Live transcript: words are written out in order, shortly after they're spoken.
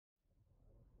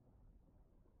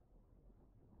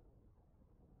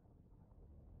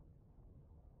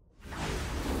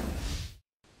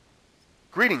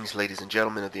Greetings, ladies and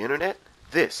gentlemen of the internet.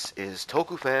 This is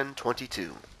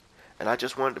TokuFan22, and I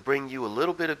just wanted to bring you a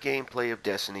little bit of gameplay of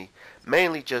Destiny,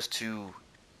 mainly just to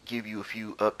give you a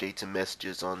few updates and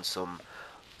messages on some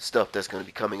stuff that's going to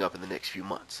be coming up in the next few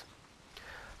months.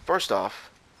 First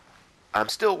off, I'm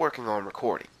still working on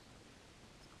recording,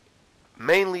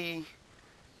 mainly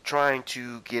trying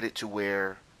to get it to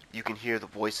where you can hear the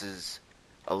voices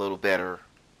a little better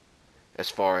as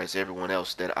far as everyone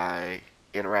else that I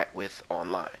interact with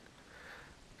online,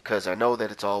 because I know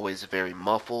that it's always very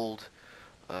muffled.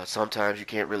 Sometimes you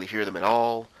can't really hear them at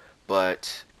all,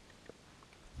 but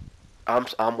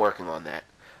I'm working on that.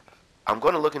 I'm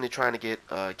going to look into trying to get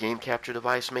a game capture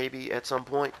device maybe at some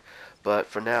point, but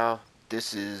for now,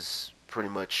 this is pretty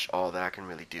much all that I can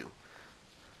really do.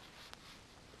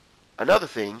 Another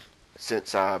thing,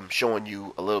 since I'm showing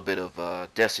you a little bit of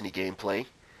Destiny gameplay,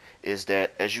 is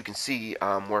that as you can see,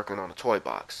 I'm working on a toy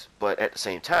box, but at the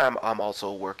same time I'm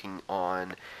also working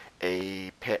on a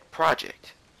pet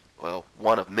project. Well,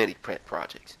 one of many pet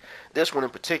projects. This one in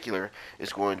particular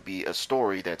is going to be a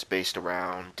story that's based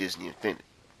around Disney Infinity.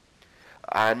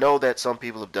 I know that some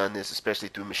people have done this, especially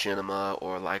through Machinima,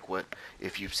 or like what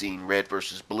if you've seen Red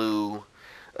versus Blue,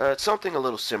 something a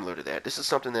little similar to that. This is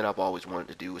something that I've always wanted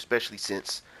to do, especially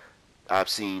since I've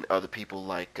seen other people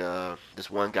like this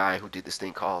one guy who did this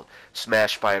thing called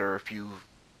Smash Fighter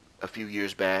a few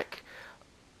years back.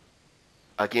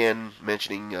 Again,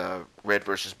 mentioning Red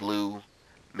versus Blue,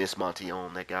 Miss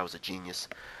Montione. That guy was a genius.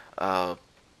 Uh,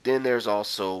 then there's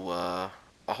also a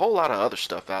whole lot of other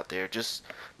stuff out there, just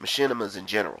machinimas in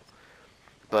general.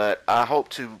 But I hope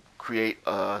to create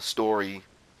a story,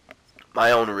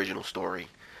 my own original story,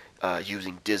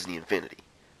 using Disney Infinity.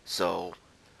 So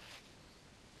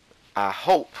I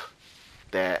hope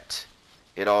that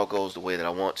it all goes the way that I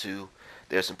want to.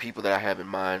 There's some people that I have in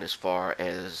mind as far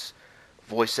as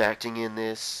voice acting in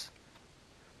this,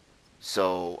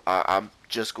 so I'm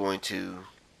just going to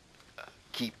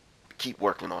keep keep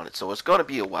working on it. So it's going to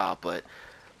be a while, but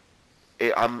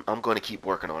I'm going to keep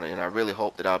working on it, and I really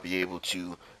hope that I'll be able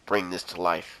to bring this to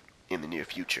life in the near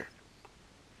future.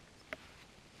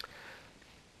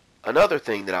 Another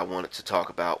thing that I wanted to talk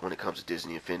about when it comes to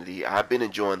Disney Infinity, I've been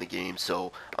enjoying the game,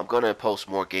 so I'm going to post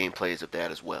more gameplays of that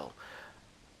as well.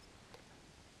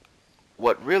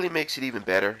 What really makes it even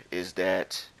better is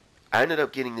that I ended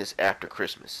up getting this after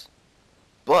Christmas,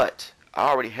 but I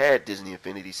already had Disney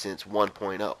Infinity since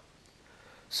 1.0.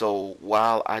 So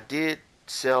while I did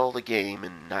sell the game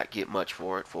and not get much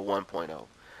for it for 1.0,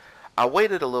 I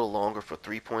waited a little longer for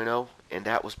 3.0, and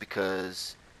that was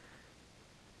because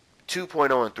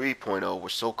 2.0 and 3.0 were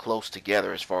so close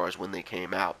together as far as when they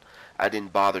came out. I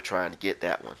didn't bother trying to get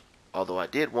that one. Although I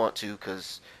did want to,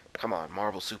 because, come on,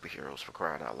 Marvel superheroes, for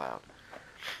crying out loud.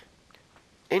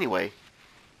 Anyway,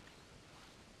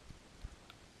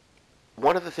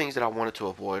 one of the things that I wanted to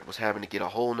avoid was having to get a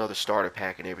whole nother starter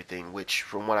pack and everything, which,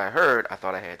 from what I heard, I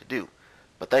thought I had to do.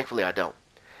 But thankfully I don't.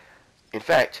 In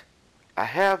fact, I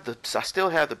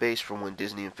still have the base from when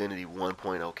Disney Infinity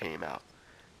 1.0 came out.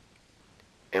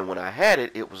 And when I had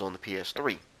it, it was on the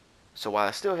PS3. So while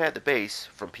I still had the base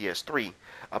from PS3,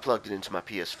 I plugged it into my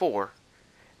PS4,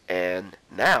 and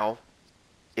now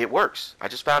it works. I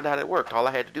just found out it worked. All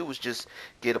I had to do was just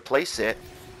get a playset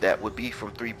that would be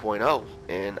from 3.0,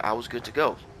 and I was good to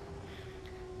go.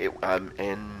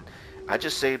 And I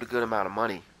just saved a good amount of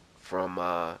money from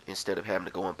instead of having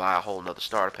to go and buy a whole nother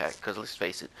starter pack, because let's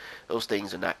face it, those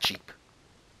things are not cheap.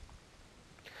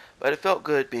 But it felt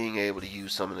good being able to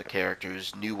use some of the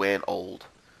characters, new and old.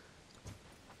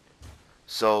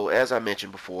 So, as I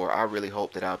mentioned before, I really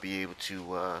hope that I'll be able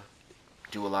to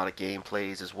do a lot of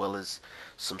gameplays as well as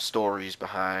some stories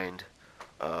behind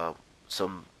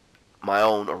some my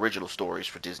own original stories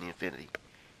for Disney Infinity.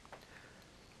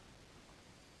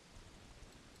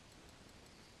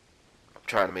 I'm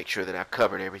trying to make sure that I've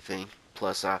covered everything.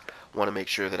 Plus, I want to make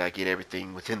sure that I get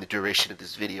everything within the duration of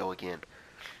this video again.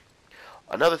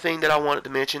 Another thing that I wanted to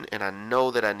mention, and I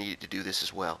know that I needed to do this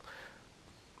as well.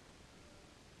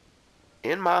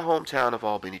 In my hometown of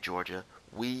Albany, Georgia,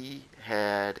 we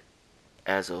had,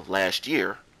 as of last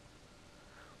year,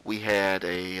 we had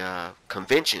a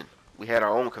convention. We had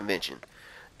our own convention.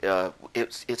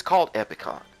 It's called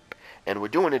Epicon, and we're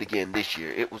doing it again this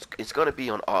year. It's going to be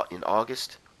in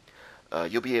August.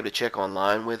 You'll be able to check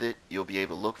online with it. You'll be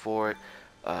able to look for it.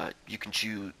 You can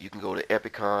go to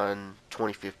Epicon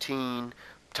 2015,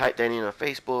 type that in on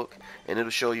Facebook, and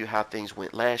it'll show you how things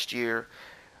went last year.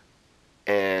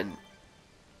 And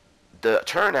the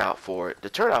turnout for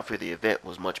the event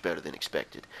was much better than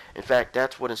expected. In fact,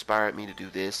 that's what inspired me to do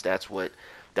this. That's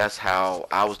how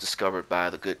I was discovered by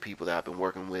the good people that I've been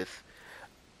working with.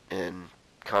 and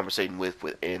conversating with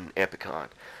within Epicon.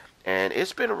 And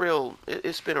it's been a real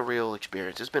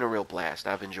experience. It's been a real blast.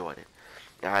 I've enjoyed it.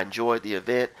 I enjoyed the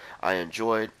event. I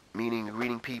enjoyed meeting and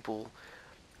greeting people.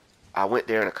 I went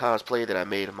there in a cosplay that I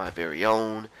made of my very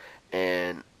own,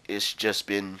 and it's just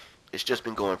been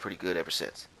going pretty good ever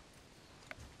since.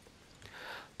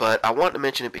 But I wanted to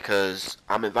mention it because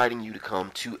I'm inviting you to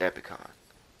come to Epicon.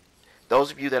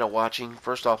 Those of you that are watching,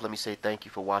 first off, let me say thank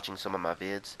you for watching some of my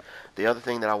vids. The other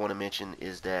thing that I want to mention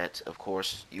is that, of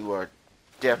course, you are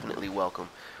definitely welcome.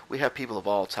 We have people of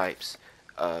all types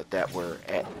that were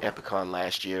at Epicon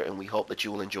last year, and we hope that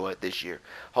you will enjoy it this year.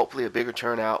 Hopefully, a bigger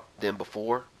turnout than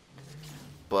before,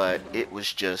 but it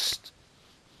was just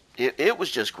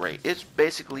great. It's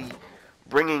basically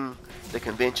bringing the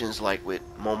conventions like with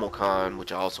MomoCon,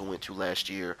 which I also went to last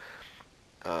year,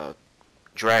 uh,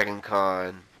 Dragon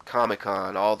Con, Comic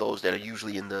Con, all those that are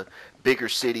usually in the bigger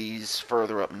cities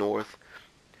further up north.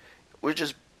 We're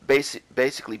just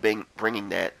basically bringing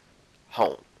that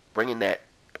home, bringing that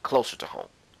closer to home,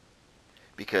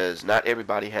 because not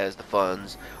everybody has the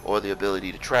funds or the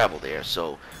ability to travel there,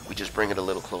 so we just bring it a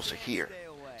little closer here.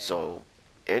 So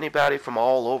anybody from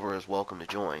all over is welcome to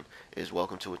join, is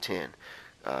welcome to attend.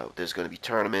 There's going to be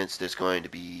tournaments, there's going to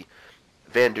be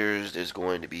vendors, there's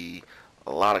going to be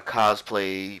a lot of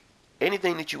cosplay,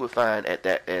 anything that you would find at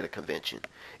a convention.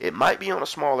 It might be on a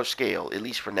smaller scale, at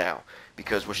least for now,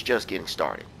 because we're just getting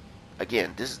started.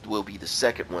 Again, this will be the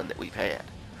second one that we've had.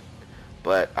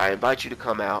 But I invite you to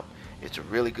come out. It's a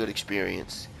really good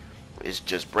experience. It's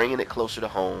just bringing it closer to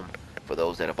home for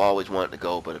those that have always wanted to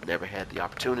go but have never had the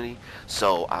opportunity.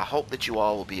 So I hope that you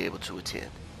all will be able to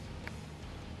attend.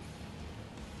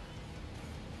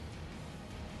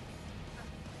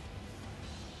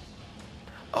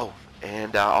 Oh,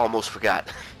 and I almost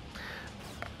forgot.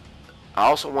 I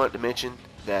also wanted to mention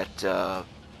that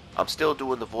I'm still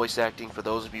doing the voice acting. For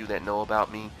those of you that know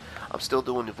about me, I'm still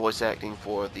doing the voice acting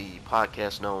for the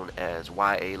podcast known as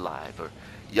YA Live, or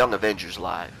Young Avengers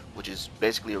Live, which is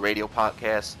basically a radio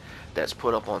podcast that's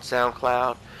put up on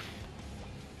SoundCloud.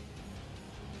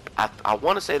 I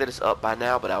want to say that it's up by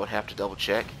now, but I would have to double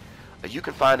check. You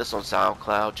can find us on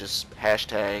SoundCloud, just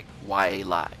hashtag YA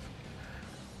Live.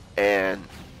 And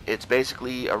it's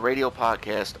basically a radio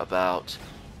podcast about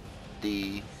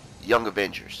the Young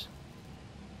Avengers.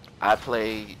 I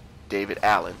play David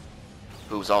Allen,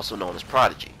 who is also known as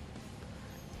Prodigy.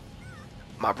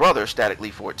 My brother, Static Lee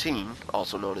 14,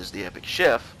 also known as the Epic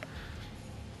Chef,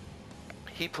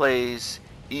 he plays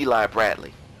Eli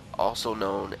Bradley, also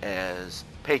known as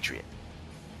Patriot.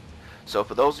 So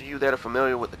for those of you that are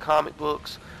familiar with the comic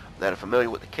books, that are familiar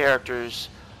with the characters,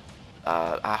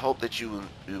 I hope that you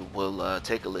will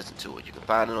take a listen to it. You can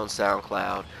find it on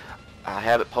SoundCloud. I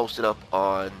have it posted up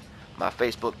on my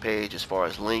Facebook page as far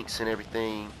as links and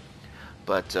everything.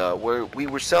 But we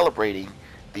were celebrating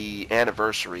the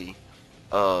anniversary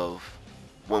of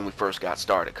when we first got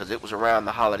started, because it was around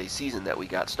the holiday season that we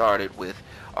got started with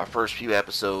our first few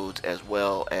episodes, as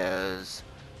well as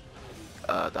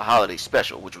the holiday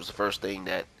special, which was the first thing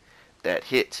that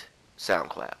hit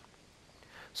SoundCloud.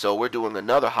 So we're doing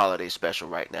another holiday special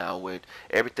right now, where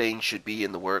everything should be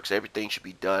in the works. Everything should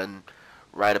be done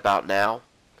right about now.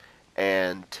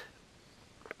 And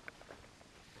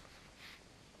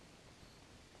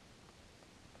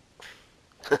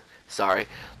sorry,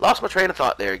 lost my train of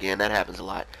thought there again. That happens a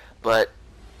lot. But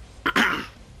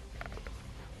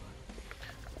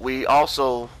we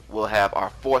also will have our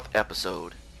fourth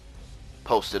episode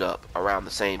posted up around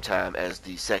the same time as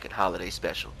the second holiday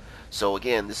special. So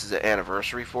again, this is an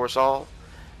anniversary for us all,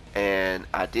 and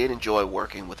I did enjoy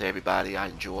working with everybody. I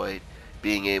enjoyed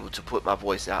being able to put my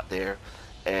voice out there,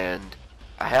 and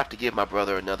I have to give my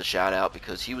brother another shout out,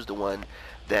 because he was the one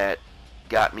that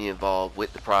got me involved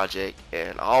with the project,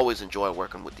 and I always enjoy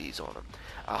working with these on them.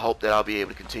 I hope that I'll be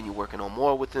able to continue working on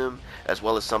more with him, as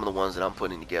well as some of the ones that I'm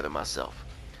putting together myself.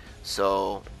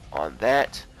 So on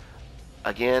that,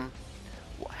 again,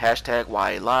 hashtag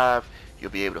YA Live. You'll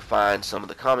be able to find some of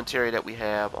the commentary that we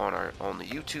have on the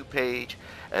YouTube page,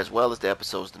 as well as the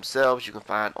episodes themselves. You can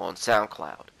find on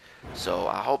SoundCloud. So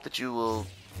I hope that you will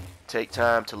take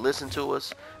time to listen to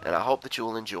us, and I hope that you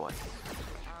will enjoy.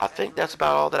 I think that's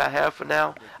about all that I have for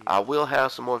now. I will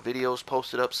have some more videos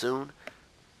posted up soon.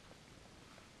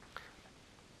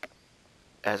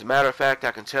 As a matter of fact,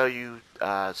 I can tell you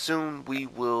soon we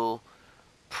will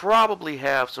probably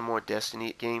have some more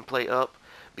Destiny gameplay up,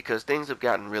 because things have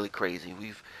gotten really crazy.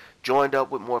 We've joined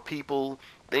up with more people,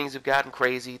 things have gotten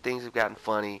crazy, things have gotten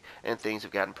funny, and things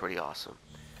have gotten pretty awesome.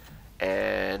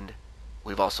 And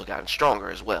we've also gotten stronger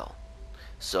as well.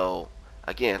 So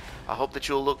again, I hope that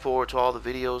you'll look forward to all the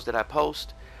videos that I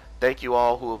post. thank you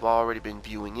all who have already been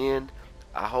viewing in.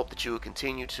 I hope that you will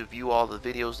continue to view all the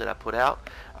videos that I put out.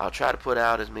 I'll try to put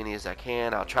out as many as I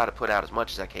can. I'll try to put out as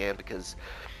much as I can, because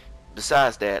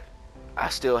besides that, I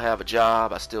still have a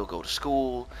job. I still go to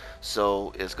school.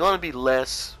 So it's going to be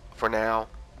less for now,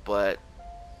 but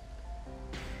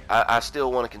I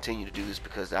still want to continue to do this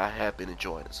because I have been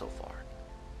enjoying it so far.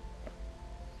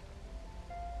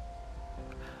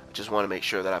 I just want to make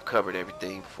sure that I've covered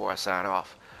everything before I sign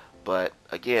off. But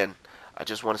again, I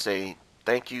just want to say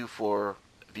thank you for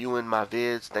viewing my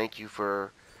vids. Thank you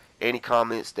for any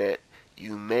comments that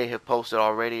you may have posted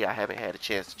already. I haven't had a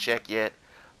chance to check yet,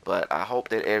 but I hope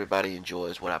that everybody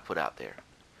enjoys what I put out there.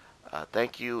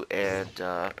 Thank you,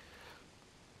 and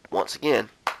once again,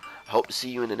 I hope to see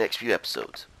you in the next few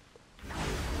episodes.